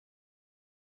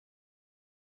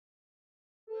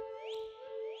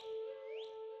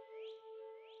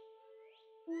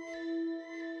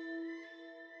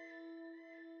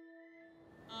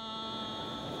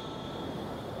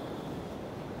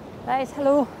Right,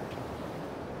 hello.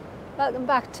 Welcome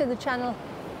back to the channel.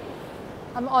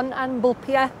 I'm on Anvil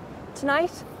Pier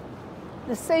tonight.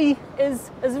 The sea is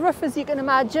as rough as you can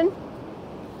imagine.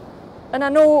 And I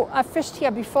know I've fished here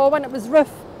before when it was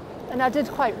rough and I did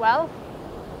quite well.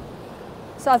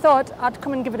 So I thought I'd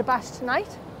come and give it a bash tonight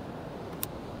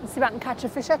and see if I can catch a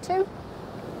fish or two.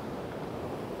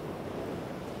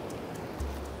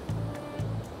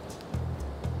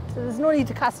 So there's no need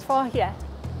to cast far here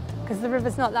because the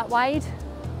river's not that wide.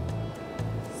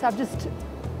 So I've just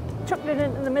chucked it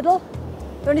into the middle.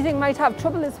 The only thing I might have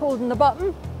trouble is holding the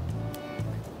bottom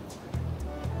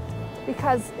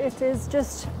because it is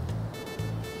just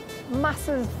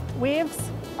massive waves.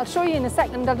 I'll show you in a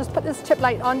second. I'll just put this tip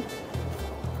light on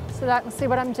so that I can see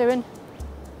what I'm doing.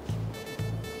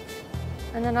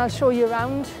 And then I'll show you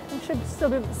around. You should still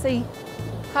be able to see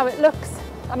how it looks.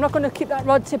 I'm not going to keep that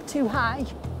rod tip too high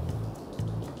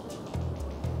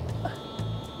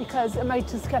because it might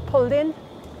just get pulled in.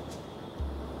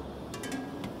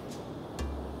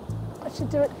 I should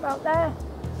do it about there.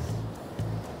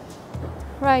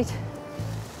 Right,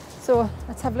 so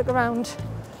let's have a look around.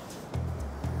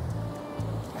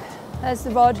 There's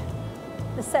the rod,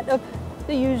 the setup,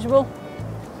 the usual.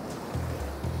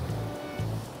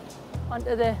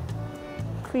 Onto the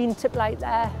green tip light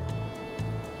there.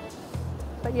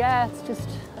 But yeah, it's just,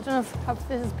 I don't know how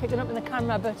this is picking up in the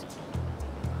camera, but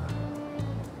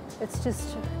it's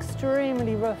just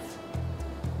extremely rough.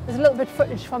 There's a little bit of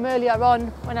footage from earlier on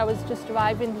when I was just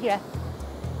arriving here.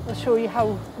 I'll show you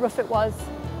how rough it was.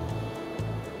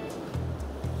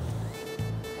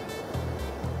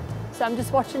 So I'm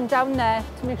just watching down there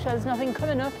to make sure there's nothing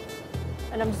coming up.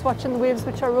 And I'm just watching the waves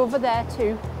which are over there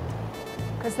too,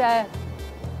 because they're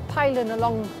piling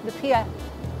along the pier.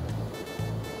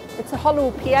 It's a hollow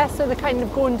pier, so they kind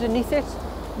of go underneath it.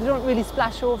 They don't really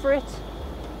splash over it.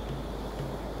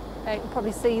 You can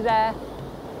probably see there.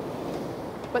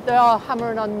 But they are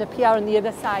hammering on the pier on the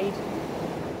other side.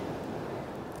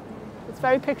 It's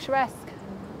very picturesque.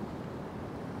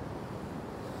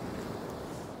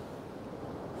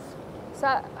 So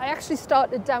I actually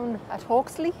started down at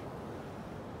Hawksley.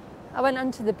 I went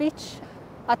onto the beach.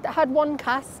 I had one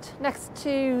cast next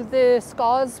to the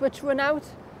scars which run out.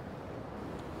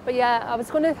 But yeah, I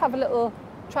was going to have a little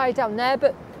try down there,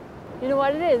 but you know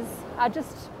what it is?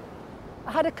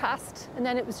 I had a cast and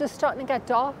then it was just starting to get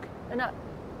dark and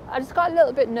I just got a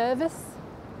little bit nervous.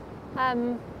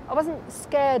 I wasn't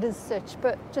scared as such,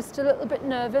 but just a little bit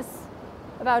nervous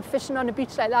about fishing on a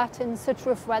beach like that in such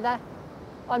rough weather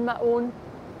on my own.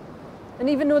 And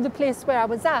even though the place where I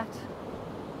was at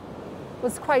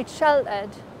was quite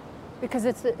sheltered because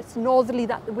it's northerly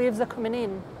that the waves are coming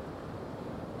in,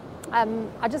 I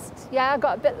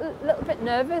got a little bit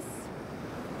nervous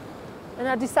and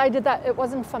I decided that it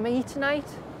wasn't for me tonight.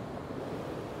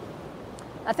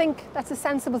 I think that's a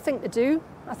sensible thing to do.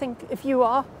 I think if you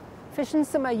are fishing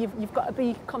somewhere, you've got to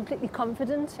be completely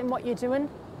confident in what you're doing.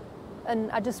 And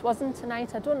I just wasn't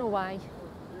tonight. I don't know why.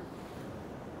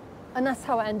 And that's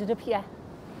how I ended up here.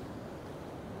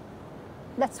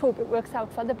 Let's hope it works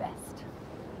out for the best.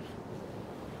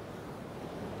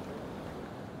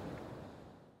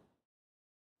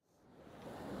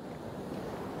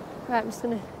 Right, I'm just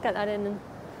going to get that in and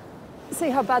see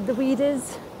how bad the weed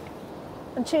is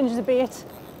and change the bait.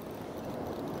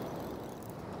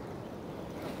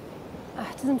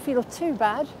 It doesn't feel too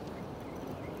bad.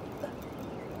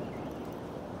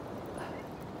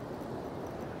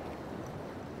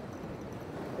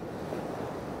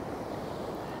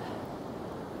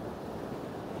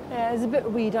 Yeah, there's a bit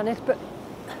of weed on it, but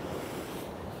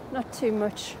not too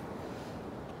much.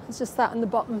 It's just that on the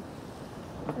bottom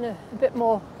and a bit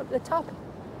more up the top.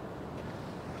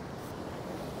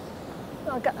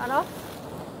 I'll get that off.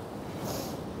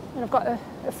 And I've got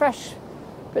a fresh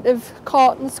bit of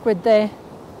carton squid there,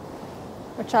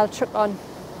 which I'll chuck on.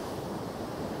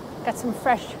 Get some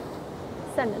fresh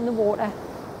scent in the water.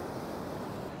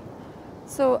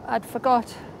 So I'd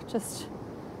forgot just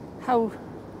how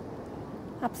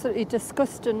absolutely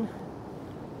disgusting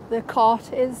the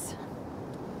cart is.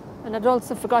 And I'd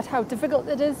also forgot how difficult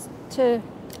it is to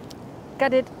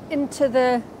get it into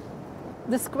the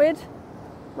squid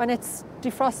when it's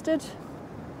defrosted.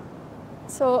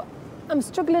 So I'm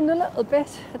struggling a little bit.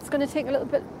 It's going to take a little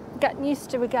bit getting used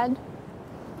to again.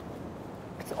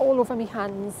 It's all over my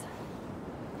hands.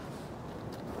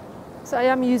 So I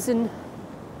am using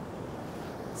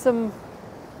some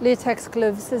latex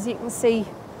gloves, as you can see,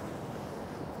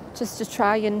 just to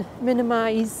try and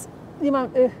minimise the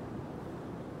amount of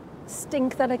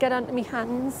stink that I get onto my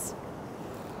hands.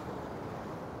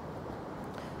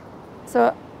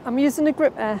 So I'm using a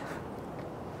gripper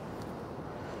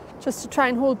just to try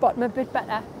and hold bottom a bit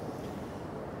better.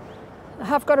 I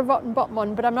have got a rotten bottom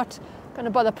on, but I'm not going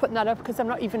to bother putting that up because I'm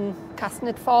not even casting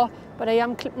it far, but I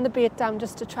am clipping the bait down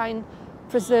just to try and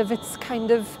preserve its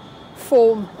kind of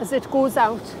foam as it goes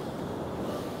out.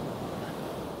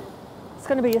 It's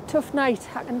going to be a tough night,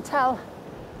 I can tell.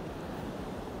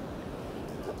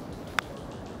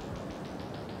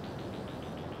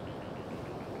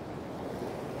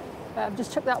 I've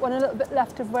just chucked that one a little bit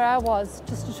left of where I was,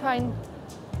 just to try and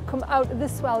come out of the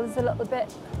swells a little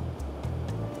bit.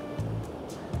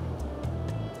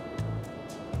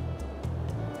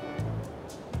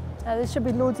 Now there should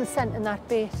be loads of scent in that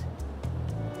bait.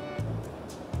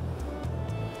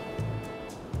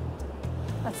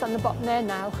 That's on the bottom there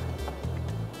now.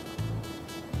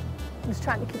 I'm just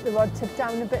trying to keep the rod tip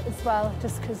down a bit as well,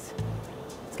 just because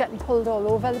it's getting pulled all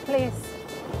over the place.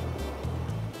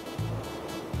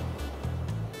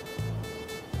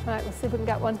 Right, we'll see if we can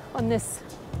get one on this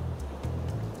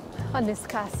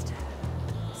cast.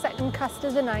 Second cast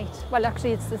of the night. Well,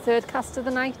 actually it's the third cast of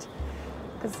the night,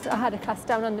 because I had a cast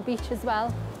down on the beach as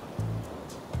well.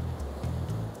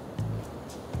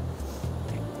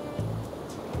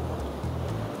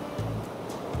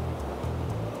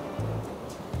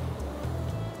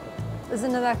 There's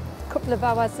another couple of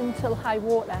hours until high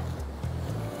water,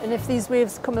 and if these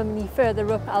waves come any further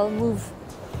up, I'll move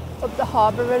up the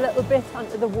harbour a little bit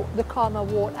onto the calmer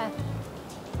water.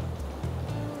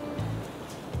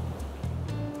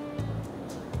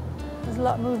 There's a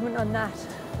lot of movement on that.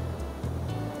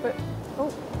 But,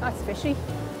 oh, that's fishy.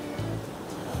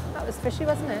 That was fishy,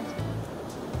 wasn't it?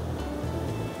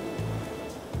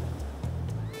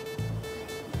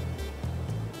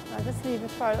 I'll just leave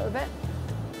it for a little bit.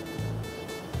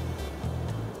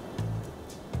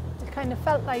 It kind of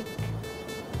felt like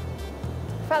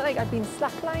I'd been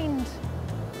slacklined.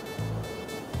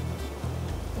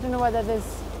 I don't know whether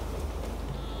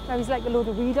there was like a load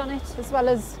of weed on it as well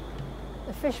as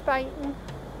the fish biting.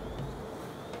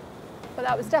 But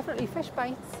that was definitely fish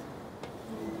bites.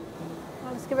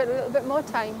 I'll just give it a little bit more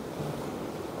time.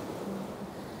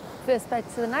 First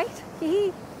bites of the night.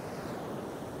 Hee.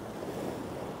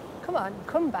 Come on,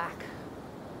 come back.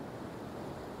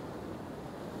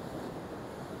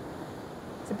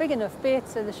 It's a big enough bait,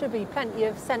 so there should be plenty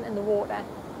of scent in the water.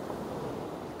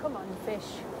 Come on,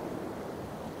 fish.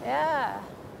 Yeah,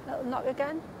 little knock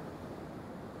again.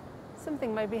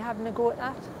 Something might be having a go at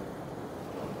that.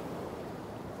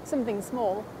 Something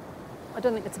small. I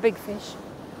don't think it's a big fish.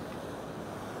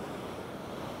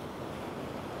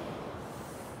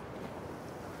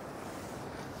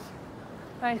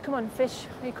 Right, come on, fish.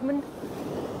 Are you coming?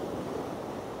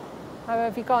 How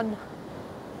have you gone?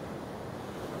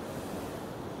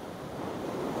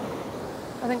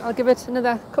 I think I'll give it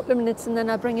another couple of minutes and then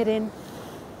I'll bring it in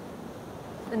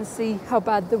and see how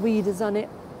bad the weed is on it.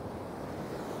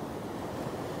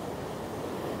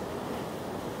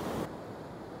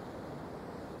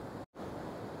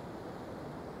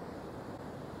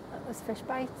 That was fish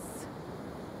bites.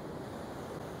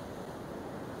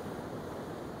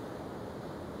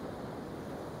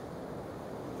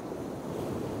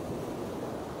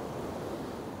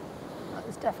 That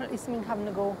was definitely something having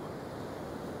a go.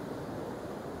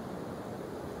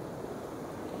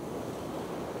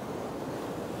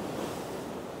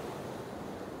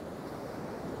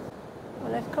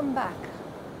 Let it come back.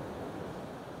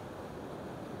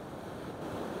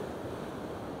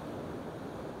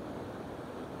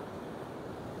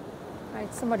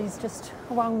 Right, somebody's just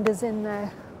wound us in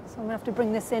there, so I'm going to have to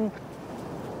bring this in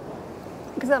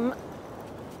because I'm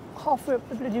halfway up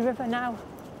the bloody river now.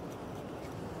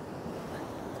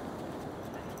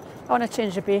 I want to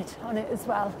change the bait on it as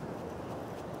well.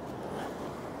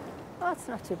 Oh, that's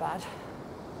not too bad.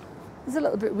 There's a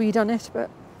little bit of weed on it, but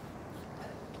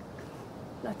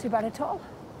not too bad at all.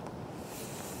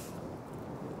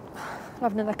 I'll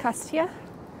have another cast here.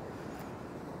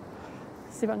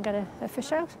 See if I can get a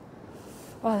fish out.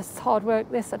 Oh, it's hard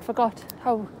work this. I'd forgot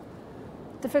how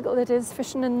difficult it is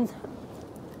fishing in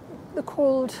the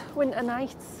cold winter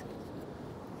nights.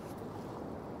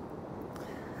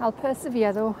 I'll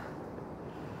persevere though.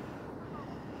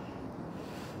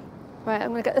 Right, I'm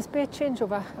going to get this bait changed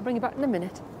over. I'll bring you back in a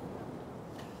minute.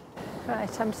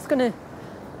 Right, I'm just going to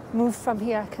move from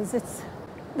here because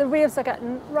the waves are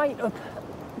getting right up,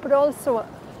 but also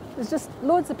there's just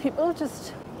loads of people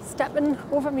just stepping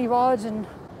over my rod and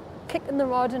kicking the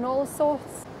rod and all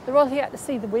sorts. They're all here to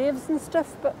see the waves and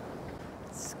stuff, but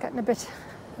it's getting a bit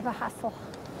of a hassle.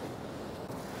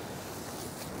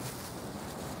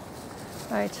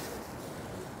 Right,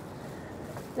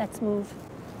 let's move.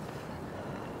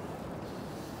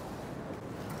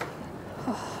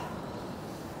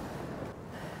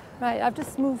 Right, I've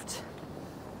just moved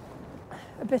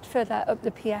a bit further up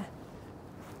the pier,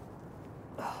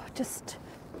 just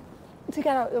to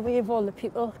get out of the way of all the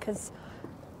people, because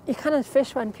you cannot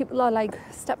fish when people are like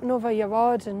stepping over your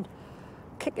rod and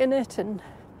kicking it and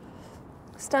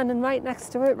standing right next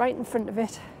to it, right in front of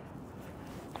it.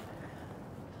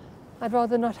 I'd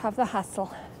rather not have the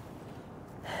hassle.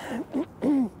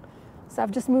 So I've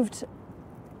just moved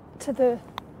to the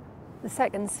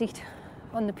second seat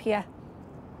on the pier.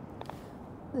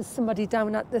 There's somebody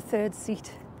down at the third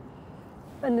seat,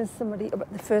 and there's somebody up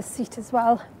at the first seat as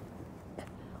well.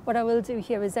 What I will do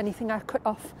here is anything I cut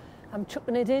off, I'm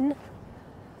chucking it in,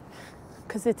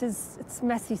 because it's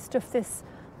messy stuff, this.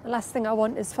 The last thing I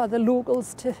want is for the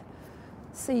locals to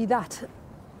see that,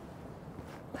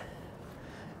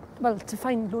 well, to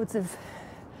find loads of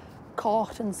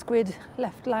carp and squid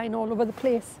left lying all over the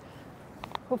place.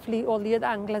 Hopefully all the other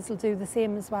anglers will do the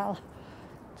same as well.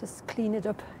 Just clean it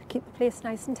up, keep the place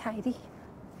nice and tidy.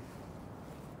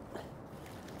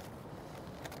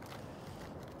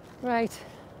 Right,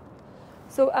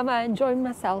 so am I enjoying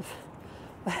myself?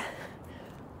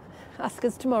 Ask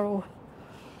us tomorrow.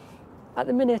 At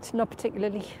the minute, not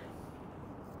particularly.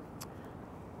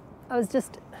 I was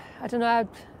just, I don't know,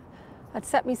 I'd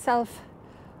set myself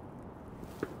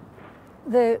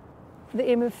the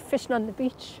aim of fishing on the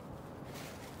beach,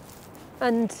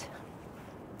 and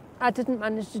I didn't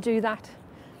manage to do that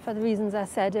for the reasons I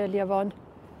said earlier on.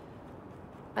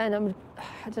 And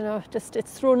I don't know, just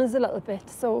it's thrown us a little bit.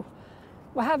 So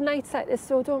we have nights like this,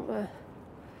 so don't we?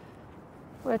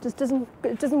 Where it just doesn't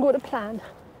go to plan.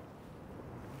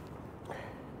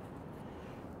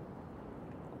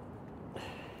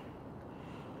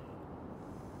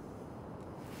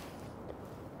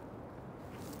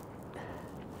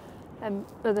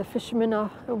 The fishermen are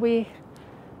away.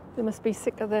 They must be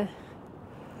sick of the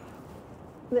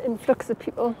influx of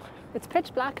people. It's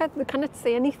pitch black, they cannot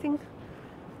see anything.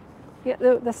 Yet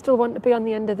they still want to be on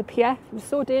the end of the pier. It's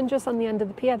so dangerous on the end of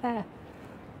the pier there.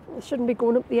 They shouldn't be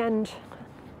going up the end.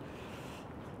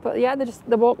 But yeah,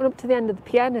 they're walking up to the end of the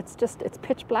pier, and it's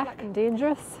pitch black and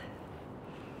dangerous.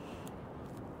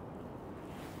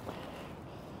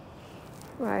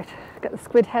 Right, get the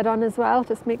squid head on as well,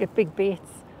 just make it big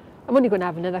baits. I'm only going to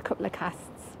have another couple of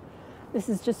casts. This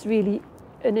is just really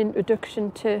an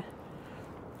introduction to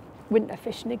winter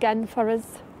fishing again for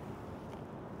us.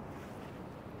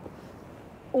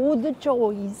 Oh, the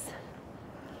joys.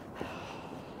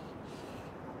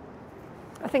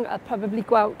 I think I'll probably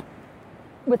go out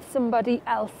with somebody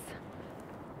else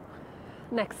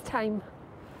next time.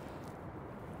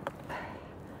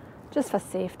 Just for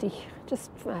safety.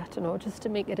 Just, I don't know, just to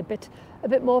make it a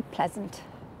bit more pleasant.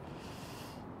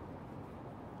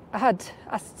 I had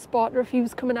asked Sparta if he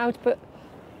was coming out, but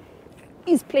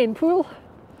he's playing pool.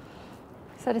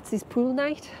 He said it's his pool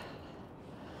night.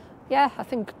 Yeah, I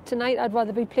think tonight I'd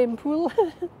rather be playing pool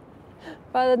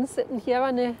rather than sitting here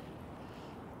on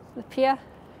the pier,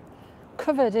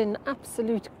 covered in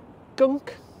absolute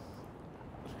gunk.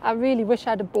 I really wish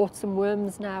I'd have bought some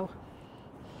worms now.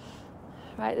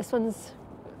 Right, it's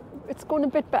going a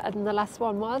bit better than the last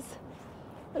one was.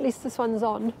 At least this one's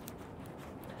on.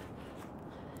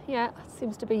 Yeah, it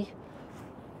seems to be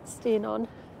staying on.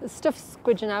 There's stuff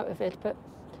squidging out of it, but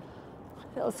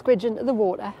it'll squidge into the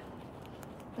water.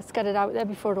 Let's get it out there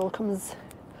before it all comes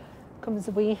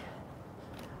away.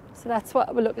 So that's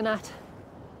what we're looking at.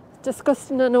 It's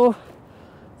disgusting, I know.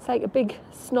 It's like a big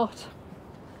snot,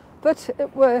 but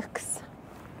it works.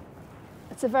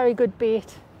 It's a very good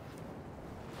bait.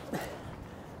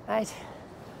 Right,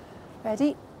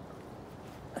 ready?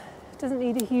 It doesn't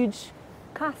need a huge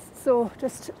cast, so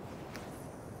just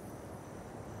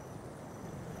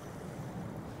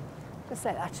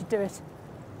like that should do it.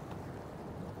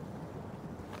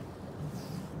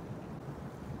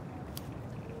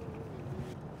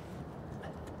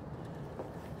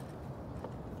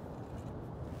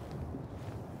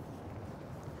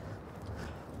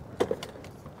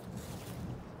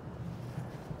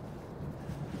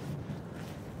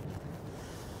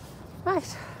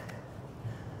 Right,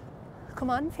 come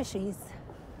on, fishies.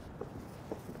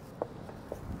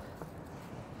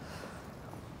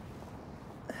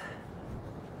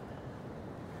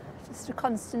 Just a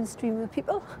constant stream of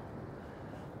people.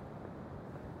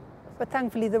 But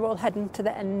thankfully they're all heading to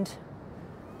the end,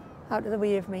 out of the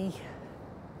way of me.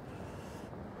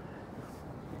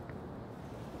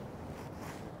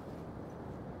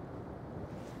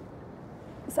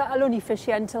 So I'll only fish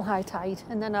here until high tide,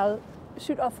 and then I'll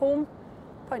shoot off home.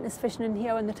 Pointless fishing in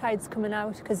here when the tide's coming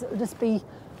out, because it'll just be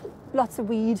lots of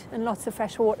weed and lots of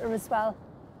fresh water as well.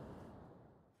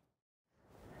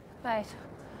 Right,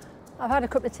 I've had a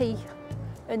cup of tea,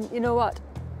 and you know what?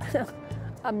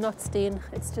 I'm not staying.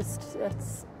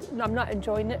 I'm not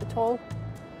enjoying it at all.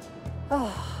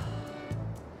 Oh,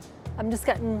 I'm just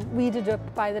getting weeded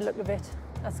up by the look of it.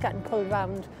 That's getting pulled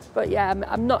around. But yeah,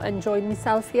 I'm not enjoying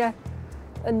myself here.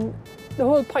 And the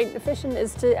whole point of fishing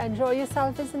is to enjoy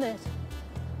yourself, isn't it?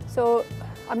 So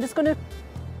I'm just going to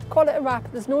call it a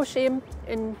wrap. There's no shame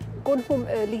in going home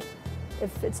early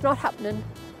if it's not happening.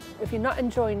 If you're not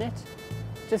enjoying it,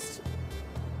 just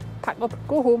pack up,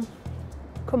 go home,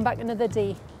 come back another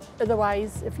day.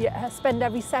 Otherwise, if you spend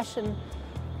every session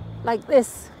like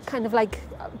this, kind of like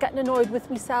getting annoyed with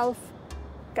myself,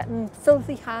 getting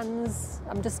filthy hands,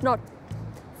 I'm just not,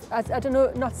 I don't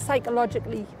know, not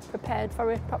psychologically prepared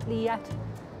for it properly yet.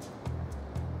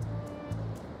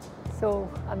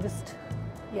 So I'm just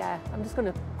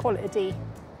going to call it a day.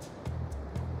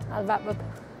 I'll wrap up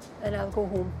and I'll go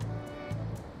home.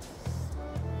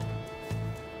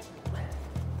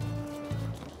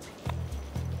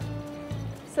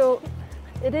 So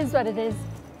it is what it is.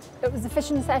 It was a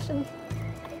fishing session.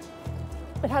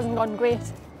 It hasn't gone great,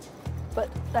 but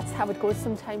that's how it goes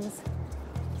sometimes.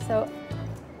 So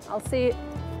I'll say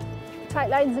tight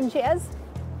lines and cheers,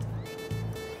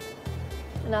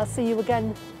 and I'll see you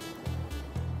again,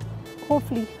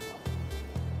 hopefully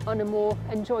on a more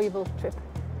enjoyable trip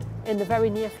in the very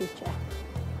near future.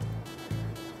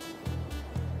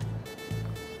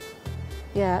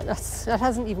 Yeah, that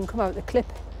hasn't even come out of the clip.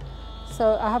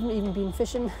 So I haven't even been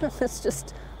fishing. This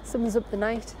just sums up the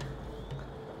night.